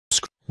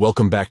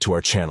Welcome back to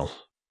our channel.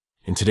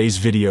 In today's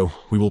video,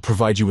 we will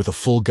provide you with a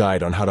full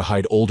guide on how to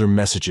hide older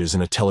messages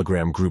in a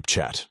Telegram group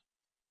chat.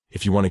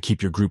 If you want to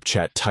keep your group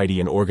chat tidy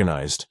and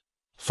organized,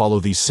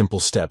 follow these simple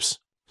steps.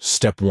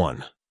 Step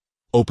 1.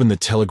 Open the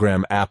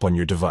Telegram app on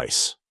your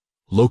device.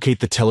 Locate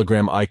the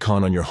Telegram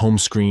icon on your home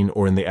screen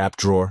or in the app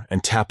drawer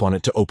and tap on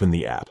it to open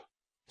the app.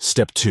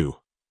 Step 2.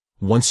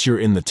 Once you're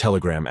in the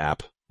Telegram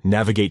app,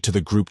 navigate to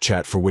the group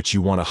chat for which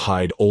you want to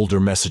hide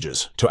older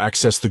messages. To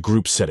access the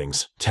group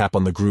settings, tap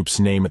on the group's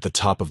name at the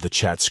top of the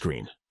chat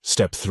screen.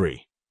 Step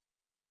 3.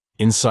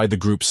 Inside the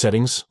group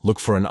settings, look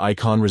for an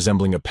icon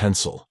resembling a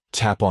pencil.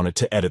 Tap on it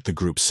to edit the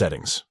group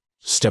settings.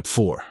 Step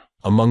 4.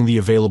 Among the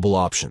available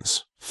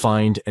options,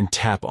 find and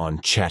tap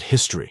on Chat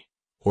History,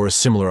 or a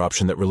similar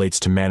option that relates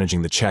to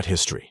managing the chat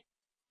history.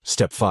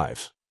 Step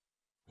 5.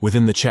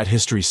 Within the chat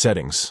history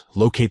settings,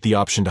 locate the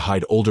option to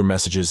hide older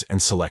messages and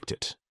select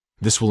it.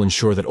 This will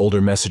ensure that older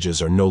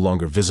messages are no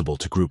longer visible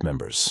to group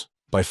members.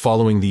 By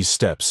following these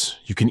steps,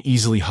 you can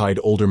easily hide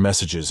older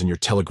messages in your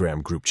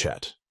Telegram group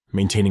chat,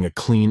 maintaining a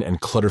clean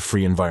and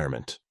clutter-free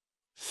environment.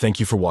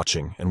 Thank you for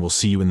watching, and we'll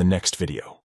see you in the next video.